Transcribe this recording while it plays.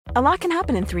A lot can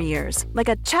happen in 3 years, like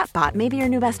a chatbot may be your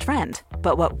new best friend.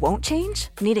 But what won't change?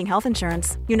 Needing health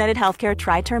insurance. United Healthcare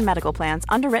Tri-Term Medical Plans,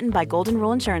 underwritten by Golden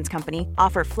Rule Insurance Company,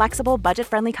 offer flexible,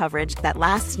 budget-friendly coverage that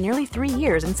lasts nearly 3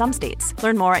 years in some states.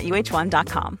 Learn more at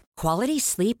uh1.com. Quality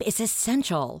sleep is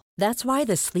essential. That's why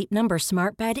the Sleep Number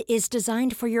Smart Bed is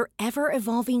designed for your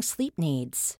ever-evolving sleep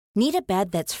needs. Need a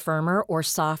bed that's firmer or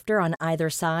softer on either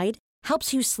side?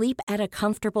 Helps you sleep at a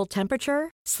comfortable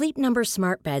temperature? Sleep Number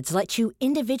Smart Beds let you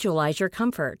individualize your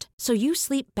comfort, so you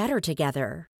sleep better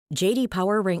together. J.D.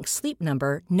 Power ranks Sleep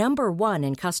Number number 1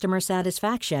 in customer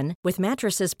satisfaction with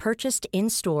mattresses purchased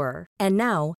in-store. And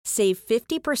now, save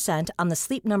 50% on the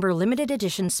Sleep Number Limited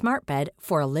Edition Smart Bed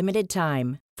for a limited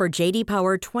time. For J.D.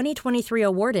 Power 2023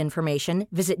 award information,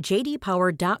 visit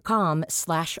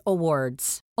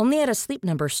jdpower.com/awards. Only at a Sleep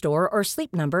Number store or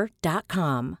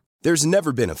sleepnumber.com. There's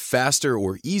never been a faster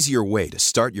or easier way to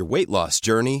start your weight loss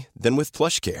journey than with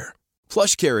PlushCare.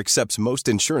 PlushCare accepts most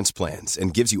insurance plans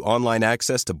and gives you online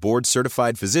access to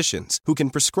board-certified physicians who can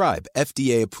prescribe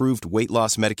FDA-approved weight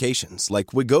loss medications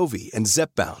like Wegovy and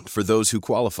Zepbound for those who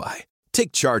qualify.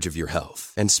 Take charge of your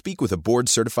health and speak with a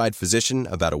board-certified physician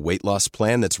about a weight loss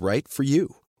plan that's right for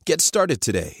you. Get started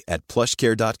today at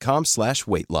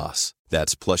plushcare.com/weight-loss.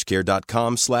 That's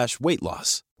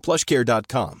plushcare.com/weight-loss.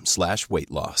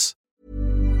 plushcare.com/weight-loss.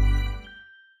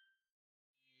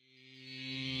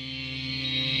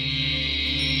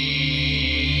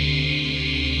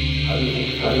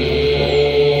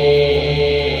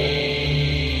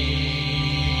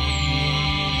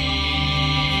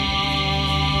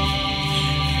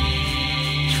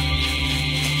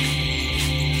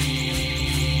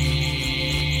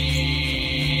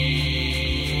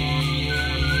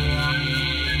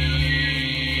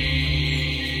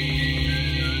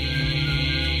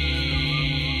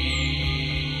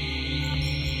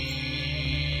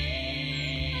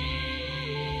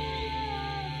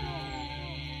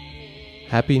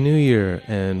 Happy New Year,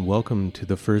 and welcome to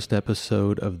the first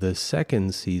episode of the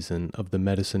second season of the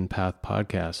Medicine Path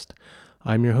podcast.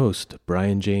 I'm your host,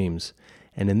 Brian James,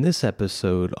 and in this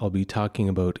episode, I'll be talking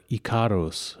about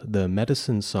Icaros, the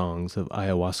medicine songs of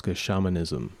ayahuasca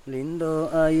shamanism.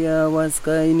 Lindo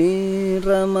ayahuasca ini,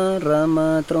 rama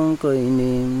rama tronco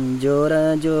ini,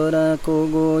 llora llora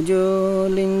cogollo,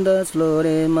 lindas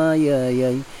flores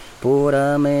mayayay.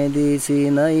 Pura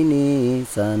medicina ini,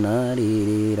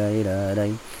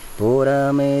 sanaririrai.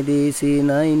 Pura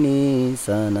medicina ini,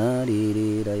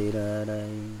 sanaririrai.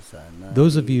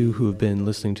 Those of you who have been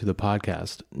listening to the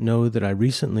podcast know that I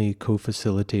recently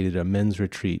co-facilitated a men's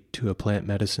retreat to a plant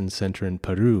medicine center in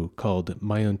Peru called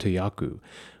Mayonteyacu,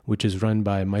 which is run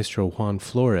by Maestro Juan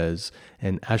Flores,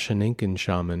 an Ashaninkan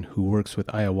shaman who works with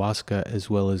ayahuasca as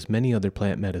well as many other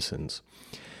plant medicines.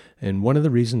 And one of the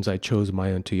reasons I chose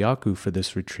Mayonteyacu for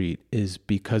this retreat is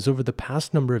because over the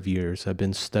past number of years, I've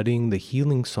been studying the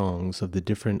healing songs of the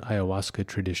different ayahuasca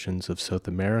traditions of South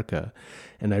America,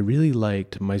 and I really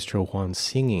liked Maestro Juan's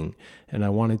singing, and I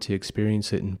wanted to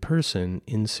experience it in person,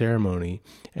 in ceremony,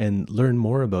 and learn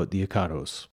more about the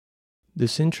Icaros.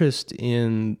 This interest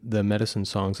in the medicine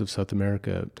songs of South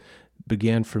America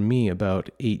began for me about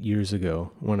 8 years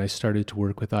ago when I started to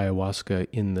work with ayahuasca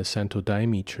in the Santo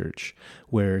Daime Church,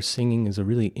 where singing is a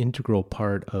really integral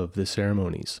part of the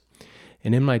ceremonies.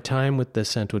 And in my time with the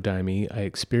Santo Daime, I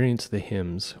experienced the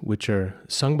hymns, which are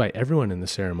sung by everyone in the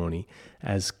ceremony,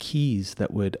 as keys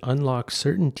that would unlock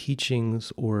certain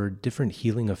teachings or different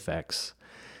healing effects.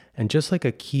 And just like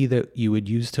a key that you would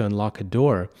use to unlock a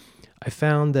door, I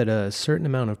found that a certain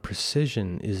amount of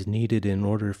precision is needed in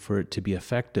order for it to be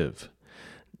effective.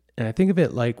 And I think of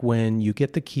it like when you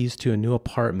get the keys to a new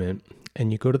apartment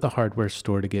and you go to the hardware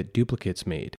store to get duplicates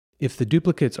made. If the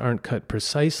duplicates aren't cut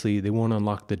precisely, they won't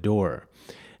unlock the door.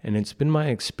 And it's been my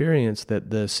experience that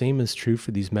the same is true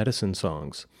for these medicine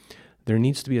songs. There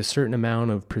needs to be a certain amount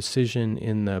of precision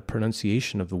in the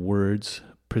pronunciation of the words,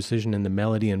 precision in the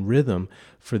melody and rhythm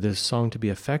for this song to be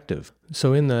effective.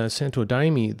 So in the Santo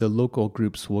Daime, the local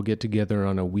groups will get together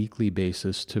on a weekly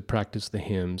basis to practice the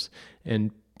hymns,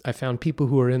 and I found people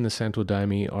who are in the Santo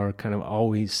Daime are kind of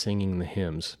always singing the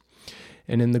hymns.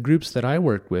 And in the groups that I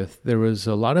worked with, there was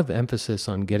a lot of emphasis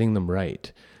on getting them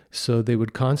right. So they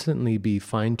would constantly be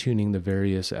fine-tuning the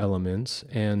various elements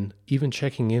and even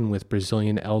checking in with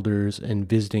Brazilian elders and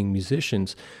visiting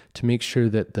musicians to make sure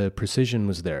that the precision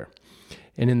was there.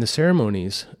 And in the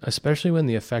ceremonies, especially when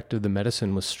the effect of the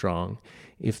medicine was strong,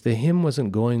 if the hymn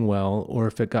wasn't going well or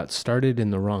if it got started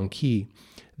in the wrong key,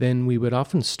 then we would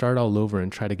often start all over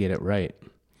and try to get it right.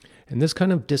 And this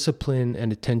kind of discipline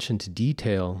and attention to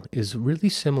detail is really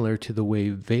similar to the way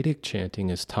Vedic chanting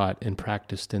is taught and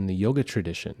practiced in the yoga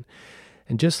tradition.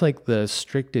 And just like the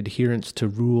strict adherence to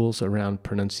rules around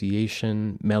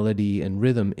pronunciation, melody, and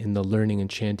rhythm in the learning and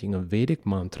chanting of Vedic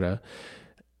mantra,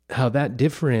 how that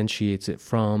differentiates it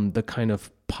from the kind of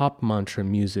pop mantra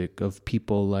music of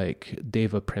people like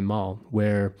Deva Premal,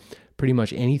 where pretty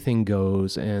much anything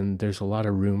goes and there's a lot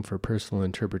of room for personal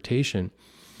interpretation.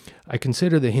 I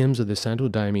consider the hymns of the Santo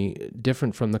Daime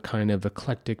different from the kind of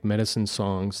eclectic medicine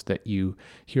songs that you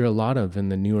hear a lot of in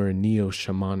the newer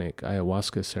neo-shamanic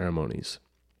ayahuasca ceremonies.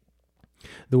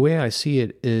 The way I see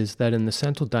it is that in the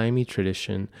Santo Daime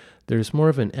tradition, there's more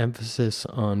of an emphasis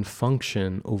on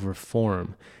function over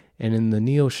form, and in the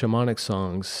neo-shamanic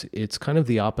songs, it's kind of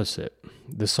the opposite.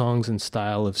 The songs and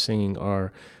style of singing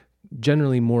are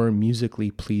generally more musically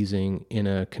pleasing in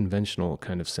a conventional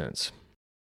kind of sense.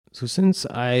 So since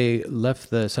I left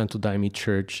the Santo Daime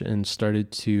Church and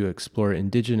started to explore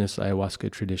indigenous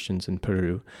ayahuasca traditions in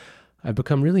Peru, I've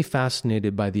become really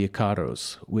fascinated by the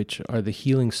Icaros, which are the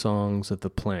healing songs of the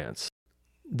plants.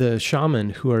 The shaman,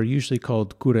 who are usually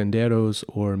called curanderos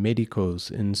or médicos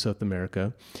in South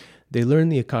America, they learn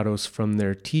the Icaros from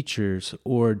their teachers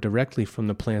or directly from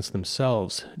the plants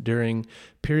themselves during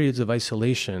periods of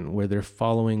isolation where they're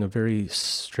following a very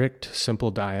strict,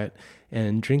 simple diet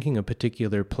and drinking a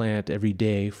particular plant every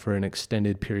day for an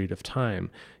extended period of time,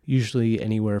 usually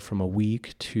anywhere from a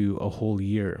week to a whole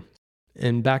year.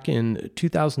 And back in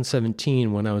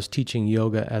 2017, when I was teaching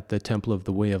yoga at the Temple of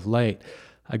the Way of Light,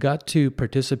 I got to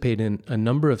participate in a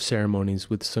number of ceremonies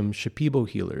with some Shipibo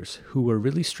healers who were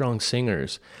really strong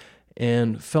singers,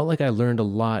 and felt like I learned a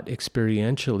lot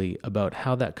experientially about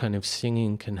how that kind of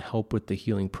singing can help with the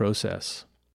healing process.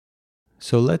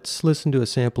 So let's listen to a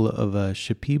sample of a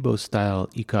Shipibo-style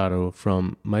Icaro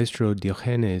from Maestro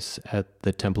Diogenes at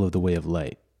the Temple of the Way of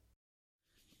Light.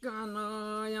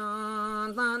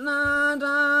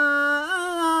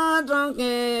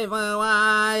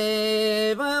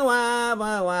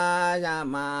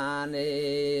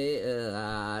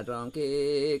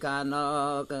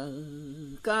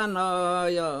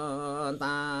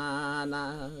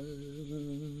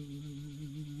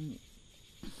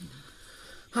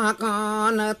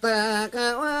 Hakon te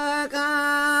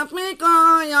ka mi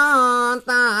ko yon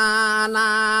ta na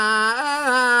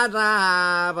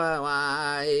ra ba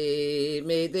wai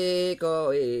mi ti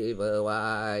ko I ba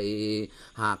wai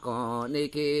hakon ni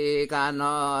ki ka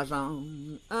no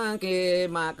song an ki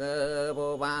ma ke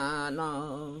bo ba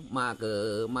no ma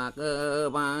ke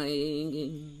ba.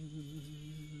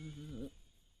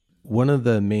 One of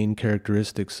the main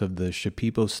characteristics of the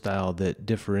Shipibo style that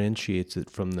differentiates it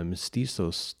from the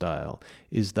Mestizo style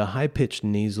is the high-pitched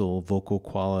nasal vocal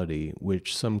quality,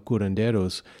 which some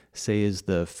curanderos say is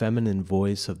the feminine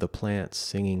voice of the plants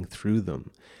singing through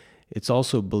them. It's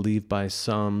also believed by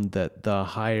some that the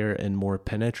higher and more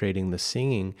penetrating the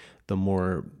singing, the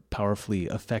more powerfully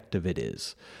effective it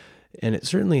is. And it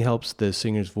certainly helps the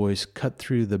singer's voice cut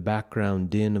through the background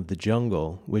din of the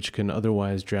jungle, which can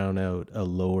otherwise drown out a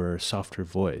lower, softer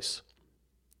voice.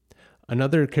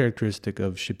 Another characteristic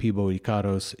of Shipibo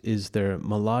Icaros is their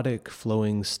melodic,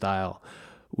 flowing style,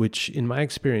 which in my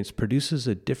experience produces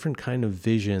a different kind of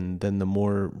vision than the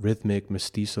more rhythmic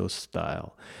Mestizo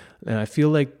style. And I feel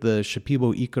like the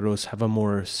Shipibo Icaros have a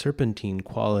more serpentine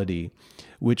quality,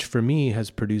 which for me has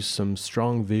produced some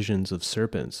strong visions of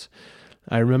serpents.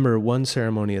 I remember one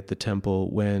ceremony at the temple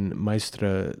when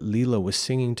Maestra Lila was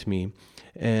singing to me,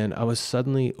 and I was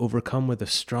suddenly overcome with a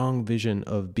strong vision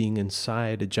of being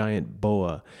inside a giant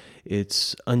boa,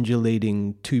 its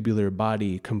undulating tubular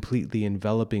body completely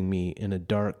enveloping me in a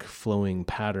dark, flowing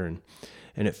pattern.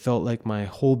 And it felt like my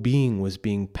whole being was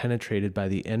being penetrated by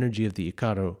the energy of the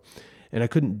Icaro, and I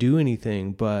couldn't do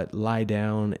anything but lie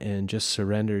down and just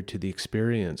surrender to the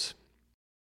experience.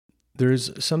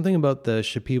 There's something about the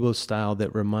Shipibo style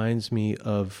that reminds me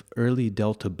of early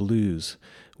Delta blues,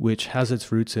 which has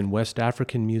its roots in West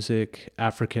African music,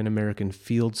 African American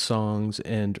field songs,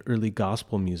 and early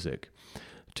gospel music.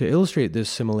 To illustrate this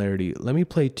similarity, let me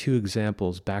play two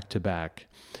examples back to back.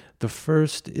 The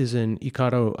first is an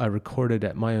Icaro I recorded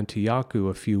at Mayontuyacu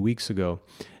a few weeks ago,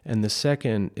 and the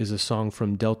second is a song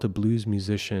from Delta blues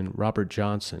musician Robert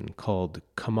Johnson called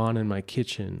Come On in My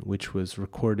Kitchen, which was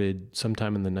recorded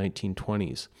sometime in the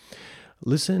 1920s.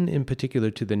 Listen in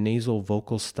particular to the nasal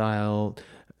vocal style,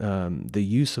 the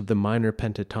use of the minor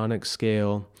pentatonic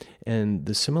scale, and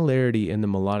the similarity in the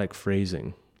melodic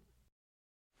phrasing.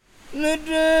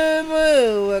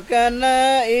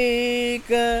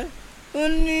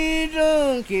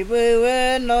 Unidong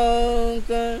kibewe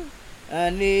nongka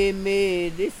ani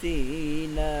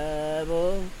medicina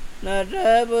bo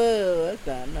nadabo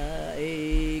kana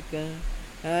ika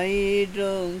ai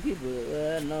dong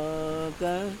kibewe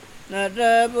nongka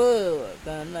Nadabu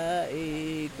Kana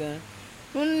Eka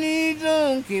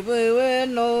Unidon Kiwe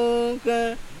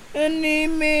Nonka Any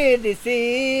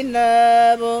medicine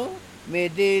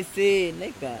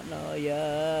medicine Kano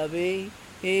Yabe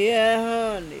Here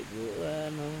honey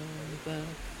Buanonka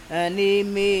Any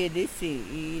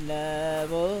medicine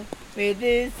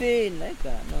medicine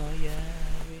Kano Yabe.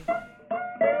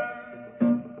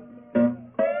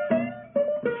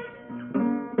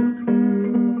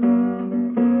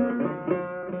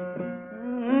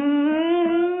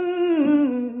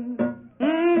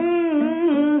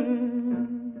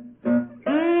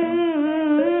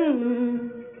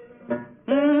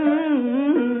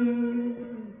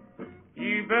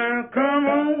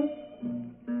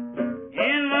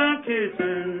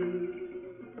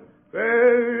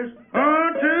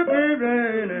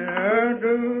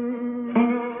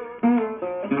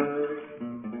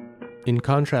 In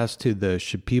contrast to the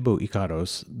Shipibo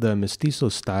Icaros, the mestizo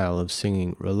style of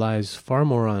singing relies far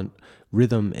more on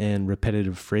rhythm and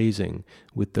repetitive phrasing,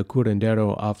 with the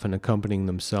curandero often accompanying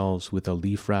themselves with a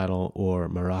leaf rattle or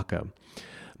maraca.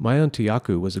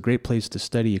 Mayonteyacu was a great place to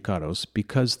study Icaros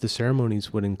because the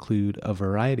ceremonies would include a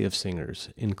variety of singers,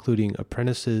 including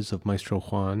apprentices of Maestro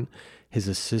Juan, his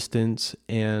assistants,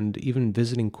 and even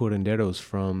visiting curanderos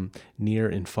from near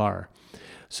and far.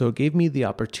 So it gave me the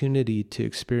opportunity to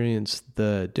experience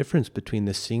the difference between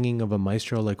the singing of a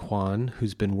maestro like Juan,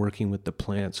 who's been working with the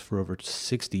plants for over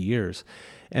 60 years,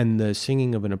 and the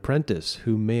singing of an apprentice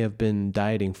who may have been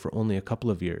dieting for only a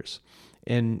couple of years,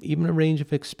 and even a range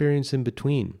of experience in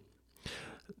between.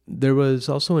 There was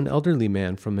also an elderly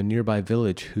man from a nearby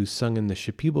village who sung in the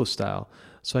Shipibo style,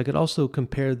 so I could also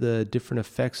compare the different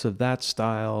effects of that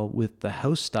style with the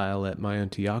house style at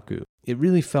Mayonteyacu. It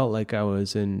really felt like I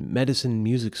was in medicine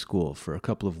music school for a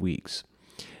couple of weeks.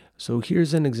 So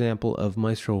here's an example of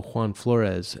Maestro Juan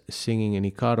Flores singing an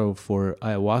Icaro for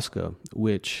ayahuasca,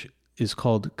 which is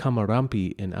called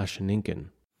Kamarampi in Ashaninkan.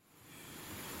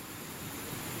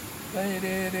 Hai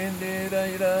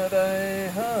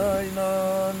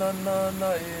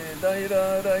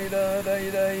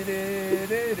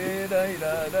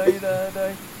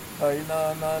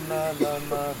na na na na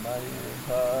na na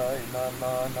hai na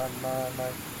na na na na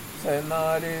se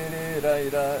na re re rai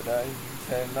ra rai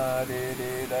se na re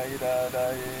re rai ra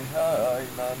rai hai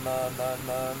na na na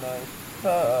na na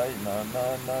hai na na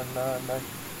na na na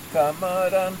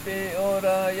Kamarampi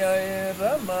ora ya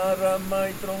rama rama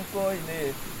y tronco y ne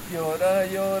llora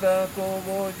llora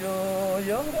como yo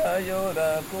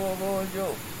llora como yo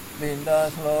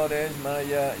lindas flores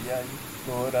maya ya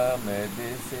cura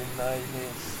medicina y ne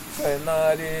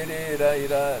senari rai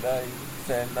ra rai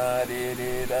senari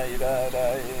rai ra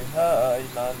rai hai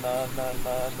na na na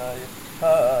na na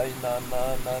hai na na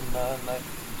na na na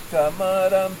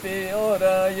Kamarampi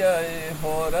ora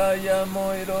ya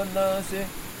moiro nase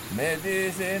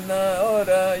medicina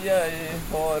ora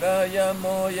ya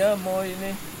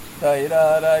moini rai ra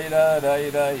rai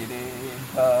rai ri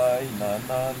hai na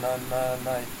na na na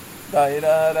na rai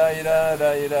ra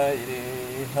rai ri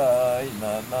hai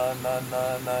na na na na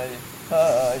na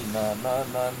hai na na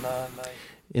na na na.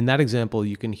 In that example,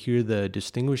 you can hear the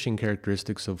distinguishing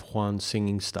characteristics of Juan's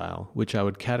singing style, which I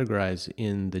would categorize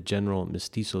in the general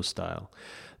mestizo style.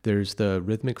 There's the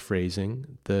rhythmic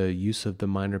phrasing, the use of the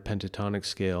minor pentatonic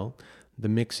scale, the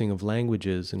mixing of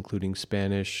languages, including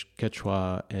Spanish,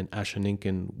 Quechua, and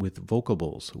Ashaninkan with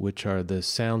vocables, which are the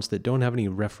sounds that don't have any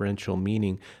referential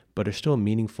meaning, but are still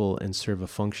meaningful and serve a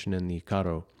function in the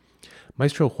Icaro.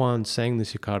 Maestro Juan sang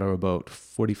this Icaro about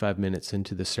 45 minutes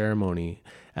into the ceremony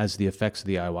as the effects of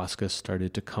the ayahuasca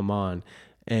started to come on,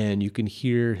 and you can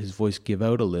hear his voice give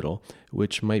out a little,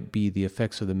 which might be the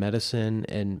effects of the medicine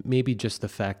and maybe just the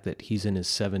fact that he's in his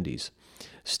 70s.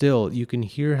 Still, you can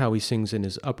hear how he sings in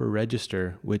his upper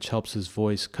register, which helps his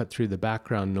voice cut through the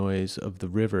background noise of the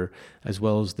river, as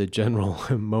well as the general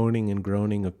moaning and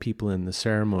groaning of people in the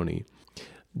ceremony.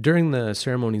 During the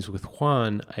ceremonies with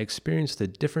Juan, I experienced a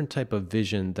different type of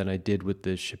vision than I did with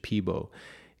the Shipibo.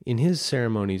 In his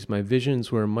ceremonies, my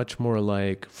visions were much more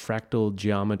like fractal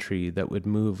geometry that would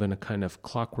move in a kind of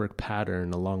clockwork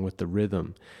pattern along with the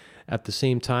rhythm. At the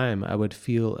same time, I would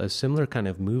feel a similar kind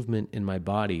of movement in my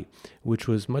body, which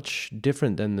was much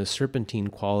different than the serpentine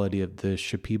quality of the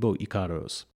Shipibo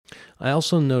Icaros. I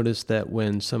also noticed that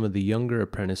when some of the younger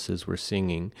apprentices were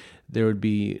singing, there would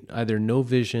be either no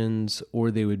visions or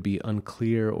they would be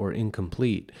unclear or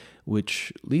incomplete,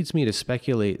 which leads me to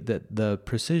speculate that the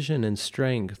precision and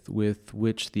strength with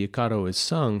which the Icaro is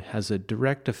sung has a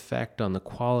direct effect on the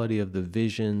quality of the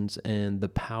visions and the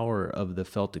power of the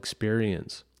felt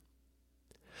experience.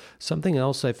 Something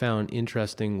else I found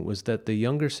interesting was that the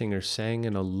younger singer sang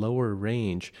in a lower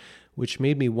range, which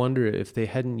made me wonder if they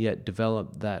hadn't yet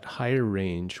developed that higher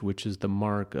range, which is the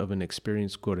mark of an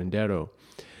experienced curandero.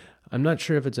 I'm not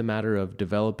sure if it's a matter of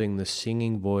developing the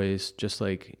singing voice just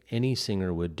like any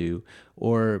singer would do,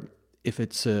 or if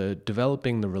it's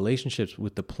developing the relationships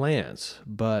with the plants,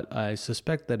 but I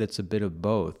suspect that it's a bit of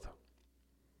both.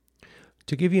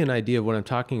 To give you an idea of what I'm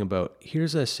talking about,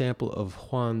 here's a sample of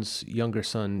Juan's younger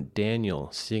son,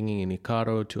 Daniel, singing in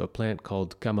Icaro to a plant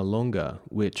called Camalonga,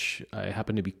 which I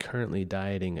happen to be currently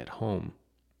dieting at home.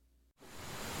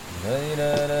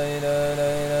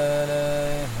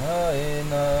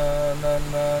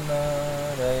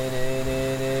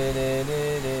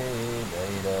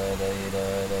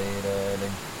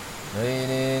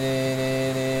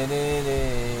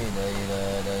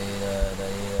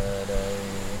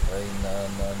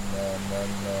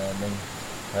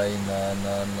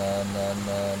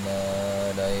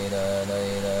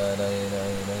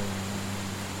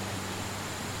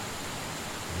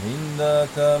 Linda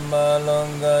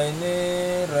Camalonga ni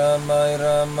ramai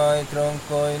ramai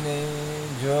troncoi ni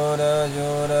jora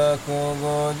jora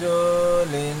cogojo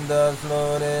linda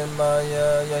flore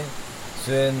maya yai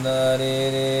suena ri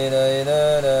ri rai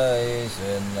rai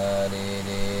suena ri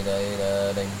ri rai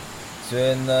rai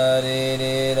suena ri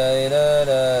ri rai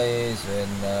rai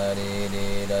suena ri ri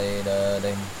rai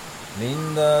rai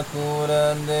linda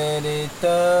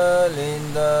curanderita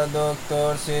linda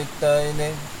doctor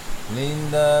sitaine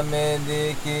Linda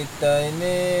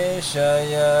medikitaine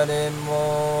shayare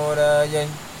morayai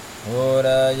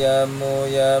oraya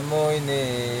moya moine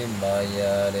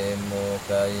mayare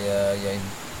mokayai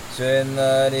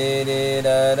suena ri ri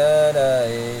ra ra ra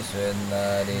suena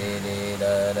ri ri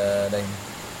ra ra ra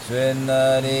suena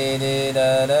ri ri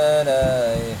ra ra ra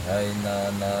hai na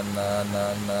na na na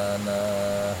na na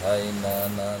hai na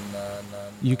na na.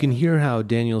 You can hear how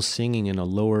Daniel's singing in a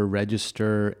lower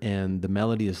register, and the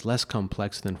melody is less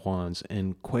complex than Juan's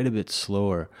and quite a bit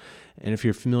slower. And if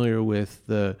you're familiar with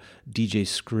the DJ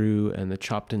Screw and the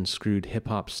chopped and screwed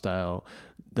hip-hop style,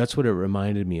 that's what it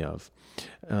reminded me of.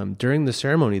 During the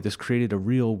ceremony, this created a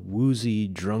real woozy,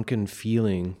 drunken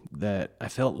feeling that I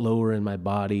felt lower in my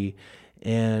body,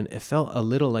 and it felt a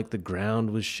little like the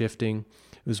ground was shifting.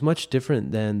 It was much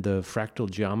different than the fractal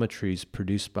geometries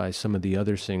produced by some of the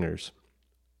other singers.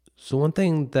 So one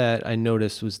thing that I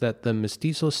noticed was that the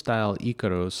mestizo-style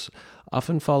Icaros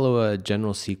often follow a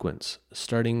general sequence,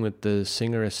 starting with the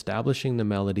singer establishing the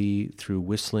melody through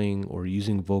whistling or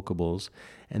using vocables,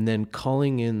 and then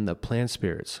calling in the plant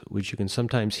spirits, which you can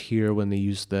sometimes hear when they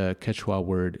use the Quechua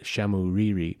word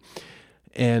shamuriri.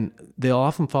 And they'll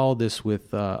often follow this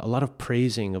with a lot of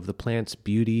praising of the plant's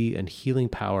beauty and healing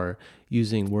power,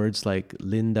 using words like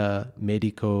linda,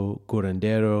 medico,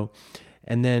 curandero,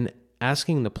 and then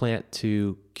asking the plant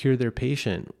to cure their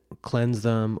patient, cleanse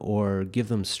them, or give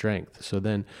them strength. So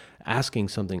then asking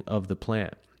something of the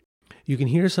plant. You can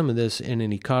hear some of this in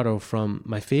an Icaro from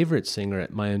my favorite singer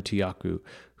at Mayon Tuyaku,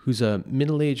 who's a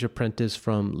middle-aged apprentice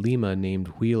from Lima named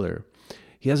Wheeler.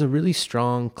 He has a really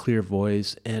strong, clear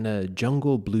voice and a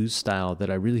jungle blues style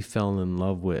that I really fell in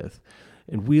love with.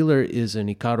 And Wheeler is an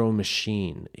Icaro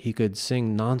machine. He could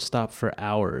sing nonstop for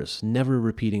hours, never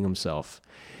repeating himself.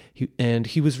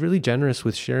 He was really generous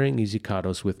with sharing these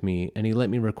Icaros with me, and he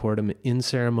let me record them in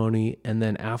ceremony and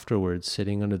then afterwards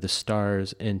sitting under the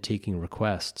stars and taking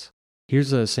requests.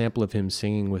 Here's a sample of him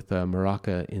singing with a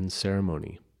maraca in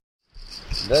ceremony.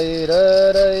 Rai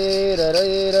ra rai ra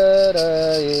rai ra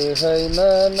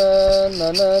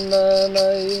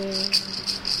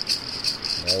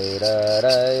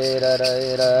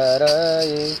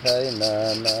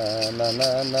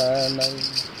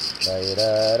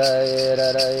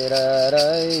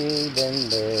rai den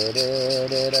de re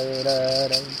re rai ra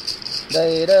rai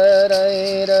rai ra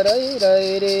rai ra rai rai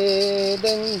re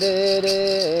den de re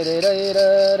re rai ra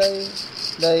rai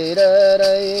rai ra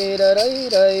rai ra rai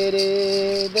rai re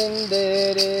den de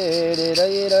re re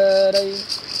rai ra rai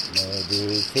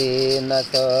medicina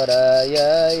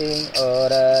soraya in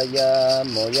oraya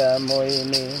moya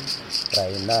moini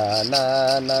trai na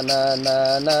na na na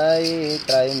na nai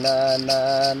trai na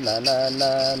na na na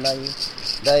na nai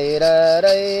dai ra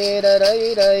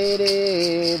rai re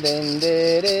den de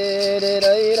re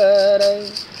rai ra rai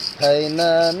hai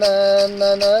na na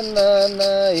na na na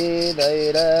nai dai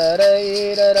ra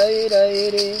rai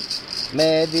re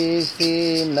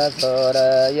medicina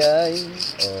soraya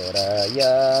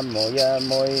oraya moya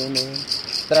moini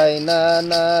Trai na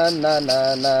na na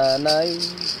na na nai,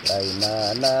 trai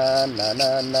na na na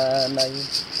na na nai.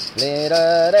 Le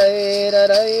ra rai ra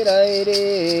rai rai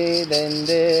ri, den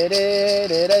de re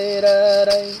re rai ra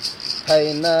rai.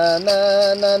 Hai na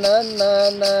na na na na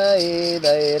nai,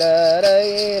 dai ra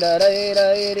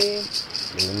rai ri.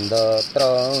 Lindo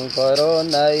tronco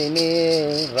ronai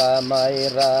ni,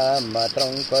 ramai rama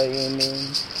tronco ini.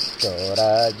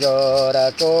 Llora, llora,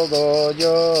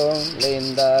 cogollo,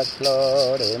 lindas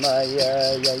flores,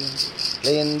 mayayay.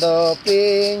 Lindo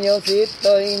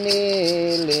piñocito ini,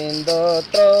 lindo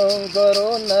tronco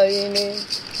ronaini.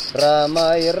 Rama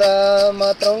y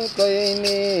rama tronco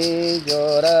ini,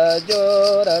 llora,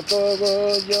 llora,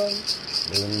 cogollo.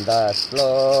 Lindas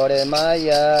flores,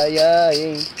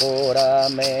 mayayay, pura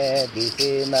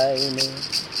medicina ini.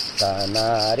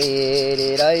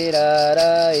 Sanariri rai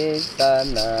rai,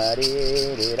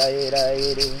 sanariri rai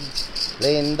rai.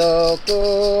 Lindo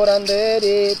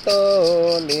curanderito,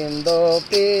 lindo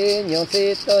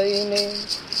piñoncito ini,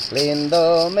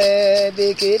 lindo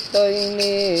mediquito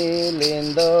ini,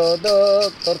 lindo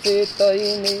doctorcito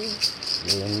ini,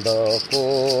 lindo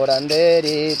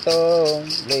curanderito,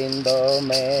 lindo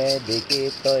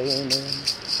mediquito ini.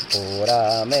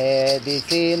 Pura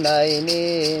medicina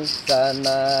ini,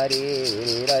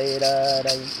 sanari rai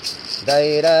rai,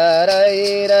 dai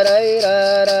rai rai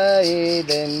rai,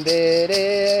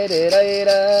 dendere rai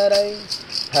rai,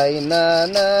 hai na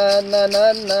na na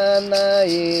na na na,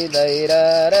 dai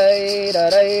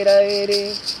rai rai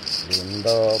ri.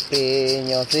 Lindo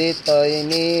piñocito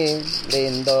ini,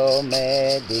 lindo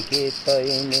mediquito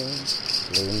ini.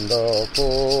 Lindo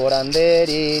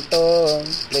curanderito,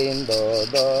 lindo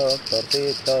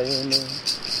doctorcito ini.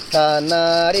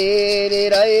 Sanariri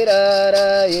rai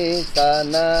rai,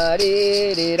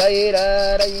 sanariri rai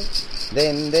rai.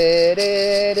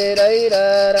 Dendere rai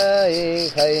rai,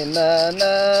 hai na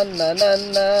na na na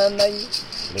na na.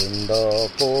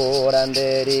 Lindo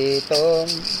curanderito,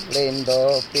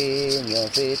 lindo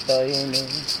piñocito ini.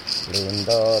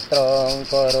 Lindo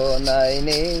tronco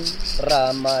ronaini,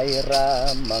 rama y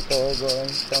rama cogo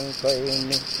tronco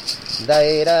ini.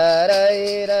 Dai ra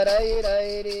rai ra rai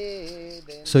rai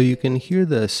ri. So you can hear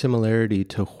the similarity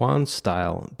to Juan's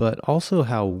style, but also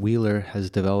how Wheeler has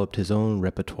developed his own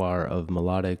repertoire of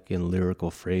melodic and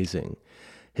lyrical phrasing.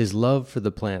 His love for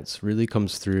the plants really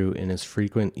comes through in his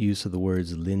frequent use of the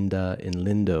words linda and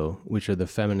lindo, which are the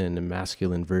feminine and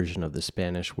masculine version of the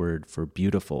Spanish word for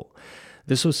beautiful.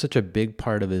 This was such a big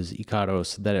part of his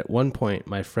Icaros that at one point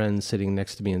my friend sitting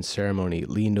next to me in ceremony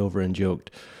leaned over and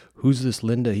joked, "Who's this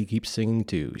Linda he keeps singing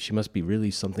to? She must be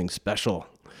really something special."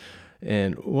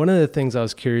 And one of the things I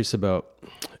was curious about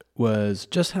was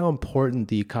just how important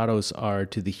the Icaros are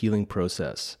to the healing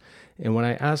process. And when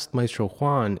I asked Maestro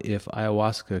Juan if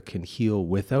ayahuasca can heal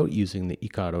without using the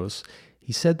Icaros,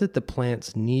 he said that the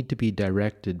plants need to be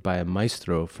directed by a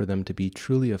maestro for them to be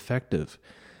truly effective.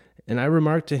 And I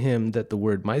remarked to him that the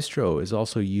word maestro is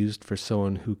also used for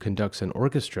someone who conducts an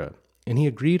orchestra, and he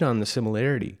agreed on the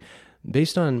similarity.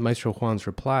 Based on Maestro Juan's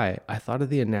reply, I thought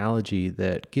of the analogy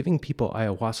that giving people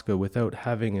ayahuasca without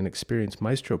having an experienced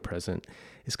maestro present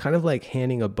is kind of like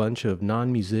handing a bunch of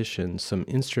non-musicians some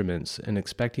instruments and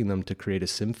expecting them to create a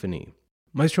symphony.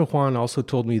 Maestro Juan also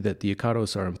told me that the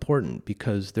Icaros are important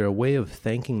because they're a way of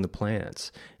thanking the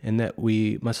plants, and that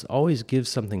we must always give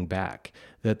something back,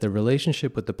 that the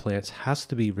relationship with the plants has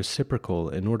to be reciprocal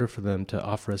in order for them to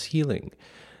offer us healing.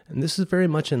 And this is very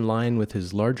much in line with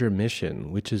his larger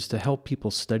mission, which is to help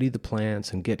people study the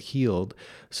plants and get healed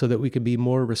so that we can be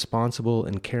more responsible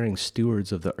and caring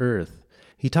stewards of the earth.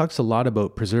 He talks a lot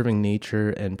about preserving nature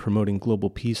and promoting global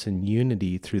peace and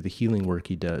unity through the healing work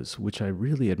he does, which I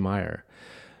really admire.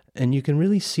 And you can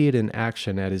really see it in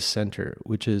action at his center,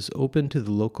 which is open to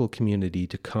the local community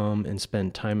to come and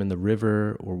spend time in the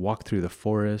river or walk through the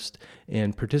forest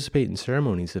and participate in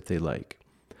ceremonies if they like.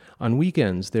 On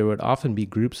weekends, there would often be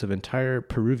groups of entire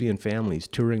Peruvian families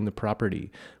touring the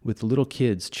property, with little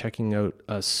kids checking out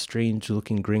us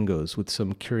strange-looking gringos with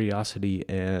some curiosity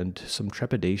and some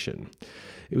trepidation.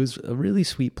 It was a really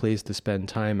sweet place to spend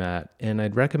time at, and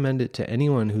I'd recommend it to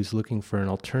anyone who's looking for an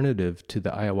alternative to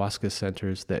the ayahuasca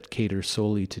centers that cater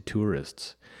solely to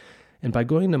tourists. And by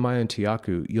going to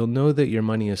Mayontiacu, you'll know that your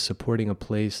money is supporting a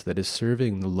place that is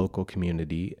serving the local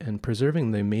community and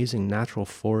preserving the amazing natural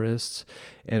forests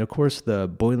and, of course, the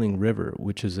boiling river,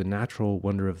 which is a natural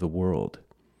wonder of the world.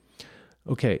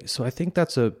 Okay, so I think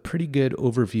that's a pretty good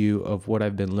overview of what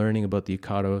I've been learning about the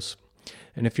Icaros.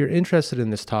 And if you're interested in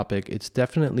this topic, it's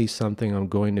definitely something I'm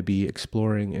going to be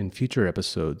exploring in future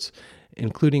episodes,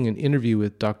 including an interview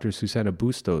with Dr. Susana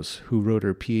Bustos, who wrote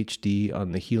her PhD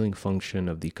on the healing function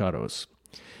of the Icaros.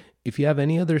 If you have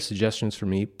any other suggestions for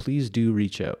me, please do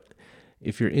reach out.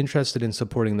 If you're interested in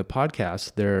supporting the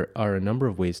podcast, there are a number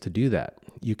of ways to do that.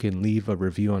 You can leave a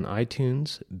review on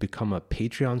iTunes, become a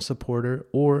Patreon supporter,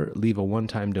 or leave a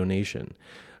one-time donation.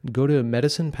 Go to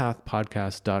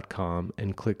medicinepathpodcast.com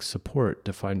and click support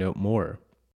to find out more.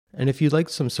 And if you'd like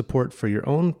some support for your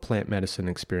own plant medicine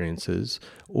experiences,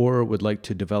 or would like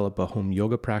to develop a home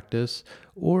yoga practice,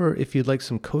 or if you'd like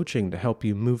some coaching to help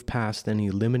you move past any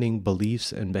limiting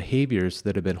beliefs and behaviors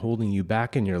that have been holding you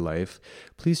back in your life,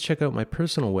 please check out my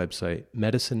personal website,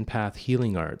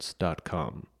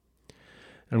 medicinepathhealingarts.com.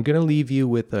 I'm going to leave you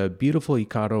with a beautiful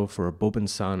ikaro for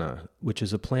Bobinsana, which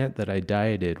is a plant that I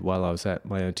dieted while I was at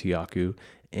Mayontyaku,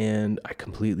 and I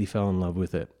completely fell in love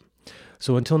with it.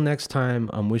 So until next time,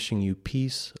 I'm wishing you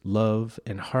peace, love,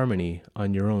 and harmony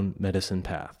on your own medicine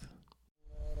path.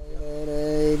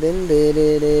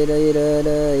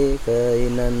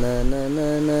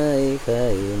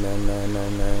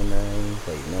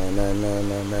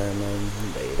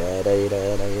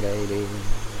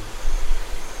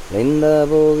 Linda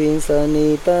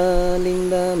Bovinsanita,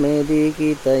 linda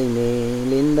medicitaini,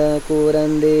 linda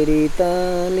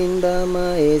curanderita, linda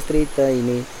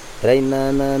maestritaini. Trai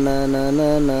na na na na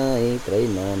na na, trai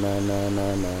na na na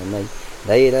na na na,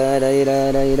 dai ra dai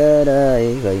ra dai ra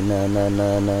dai, gai na na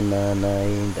na na na na,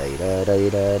 dai ra dai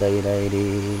ra dai dai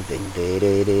di, ding de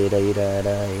de de dai ra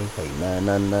dai, gai na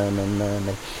na na na na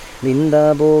na.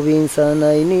 Linda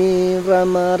Bovinsanaini,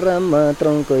 rama rama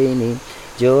troncoini,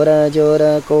 llora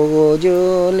llora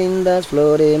cogollo, lindas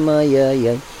flores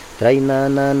mayayay, trai na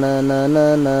na na na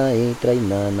na na, trai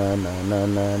na na na na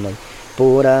na na.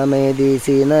 Pura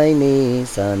medicina ini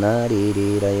sanari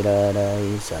di rai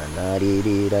rai sanari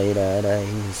di rai rai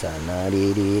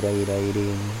sanari di rai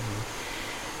rai.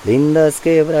 Lindas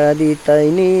quebradita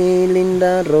ini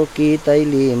linda roquita y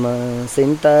lima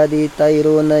sentadita y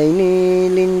rona ini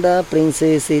linda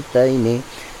princesita ini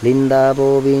linda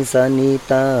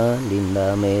Bobinsanita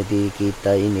linda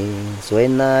mediquita ini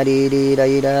suena di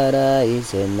rai rai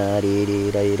suena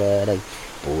di rai rai.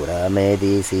 Pura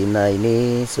medicina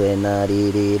ini suena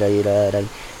ri rai rai,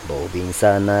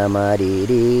 Bobinsana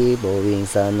mariri,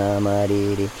 Bobinsana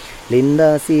mariri.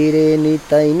 Linda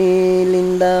sirenita ini,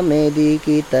 linda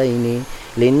mediquita ini,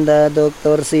 linda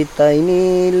doctorcita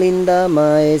ini, linda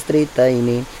maestrita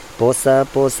ini. Posa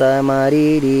posa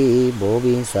mariri,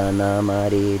 Bobinsana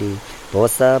mariri.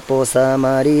 Posa posa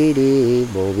mariri,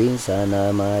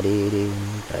 Bobinsana mariri.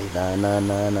 Trai na na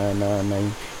na na na.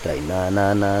 Trai na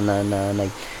na na na na na.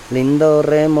 Lindo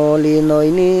remolino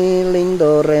ini,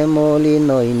 lindo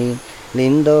remolino ini,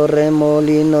 lindo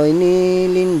remolino ini,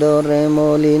 lindo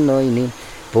remolino ini.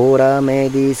 Pura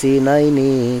medicina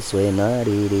ini suena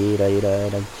ri rai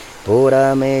rai.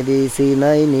 Pura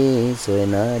medicina ini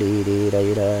suena ri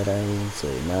rai rai.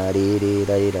 Suena ri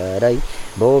rai rai.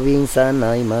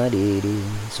 Bobinsana mariri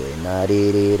suena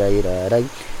ri rai rai.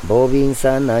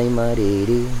 Bobinsana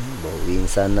mariri,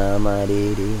 Bobinsana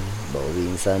mariri,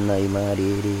 Bobinsana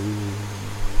mariri.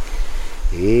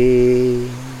 He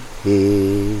he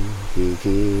he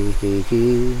he he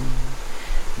he.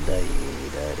 Dai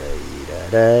da dai da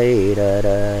dai da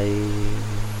dai.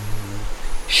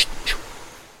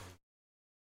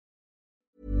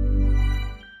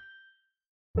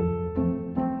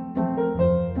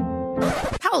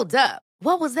 Hold up.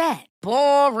 What was that?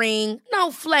 Boring.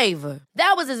 No flavor.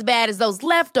 That was as bad as those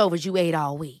leftovers you ate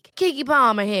all week. Keke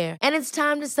Palmer here, and it's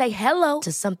time to say hello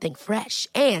to something fresh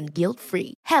and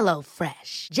guilt-free. Hello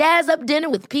Fresh. Jazz up dinner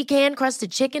with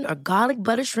pecan-crusted chicken or garlic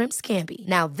butter shrimp scampi.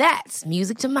 Now that's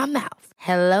music to my mouth.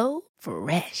 Hello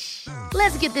Fresh.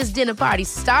 Let's get this dinner party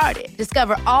started.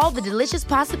 Discover all the delicious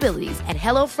possibilities at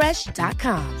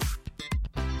hellofresh.com.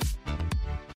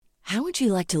 How would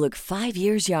you like to look 5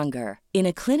 years younger? In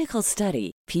a clinical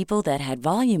study, people that had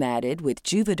volume added with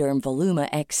Juvederm Voluma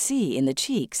XC in the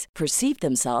cheeks perceived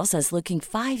themselves as looking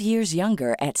 5 years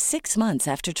younger at 6 months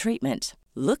after treatment.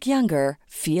 Look younger,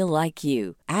 feel like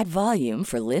you. Add volume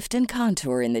for lift and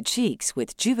contour in the cheeks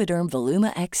with Juvederm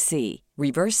Voluma XC.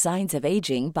 Reverse signs of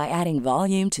aging by adding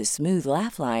volume to smooth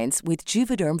laugh lines with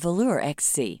Juvederm Volure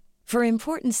XC. For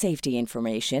important safety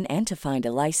information and to find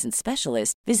a licensed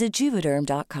specialist, visit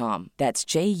Juvederm.com. That's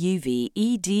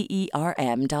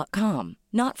JUVEDERM.com.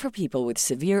 Not for people with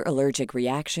severe allergic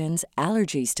reactions,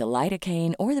 allergies to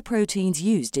lidocaine, or the proteins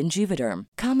used in Juvederm.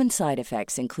 Common side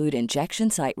effects include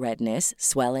injection site redness,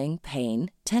 swelling,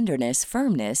 pain, tenderness,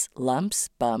 firmness, lumps,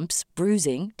 bumps,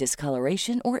 bruising,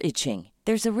 discoloration, or itching.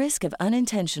 There's a risk of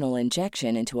unintentional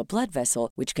injection into a blood vessel,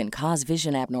 which can cause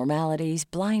vision abnormalities,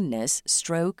 blindness,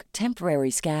 stroke,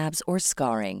 temporary scabs, or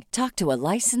scarring. Talk to a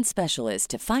licensed specialist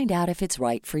to find out if it's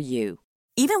right for you.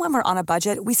 Even when we're on a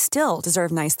budget, we still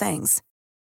deserve nice things.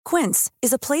 Quince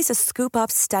is a place to scoop up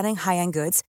stunning high-end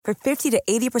goods for 50 to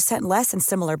 80% less than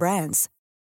similar brands.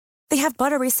 They have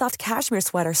buttery soft cashmere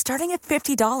sweaters starting at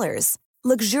 $50,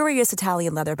 luxurious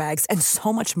Italian leather bags, and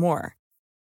so much more.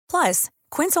 Plus,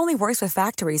 Quince only works with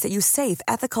factories that use safe,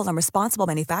 ethical, and responsible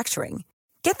manufacturing.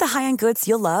 Get the high-end goods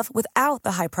you'll love without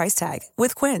the high price tag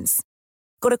with Quince.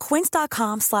 Go to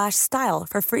quince.com/style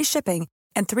for free shipping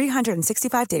and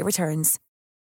 365-day returns.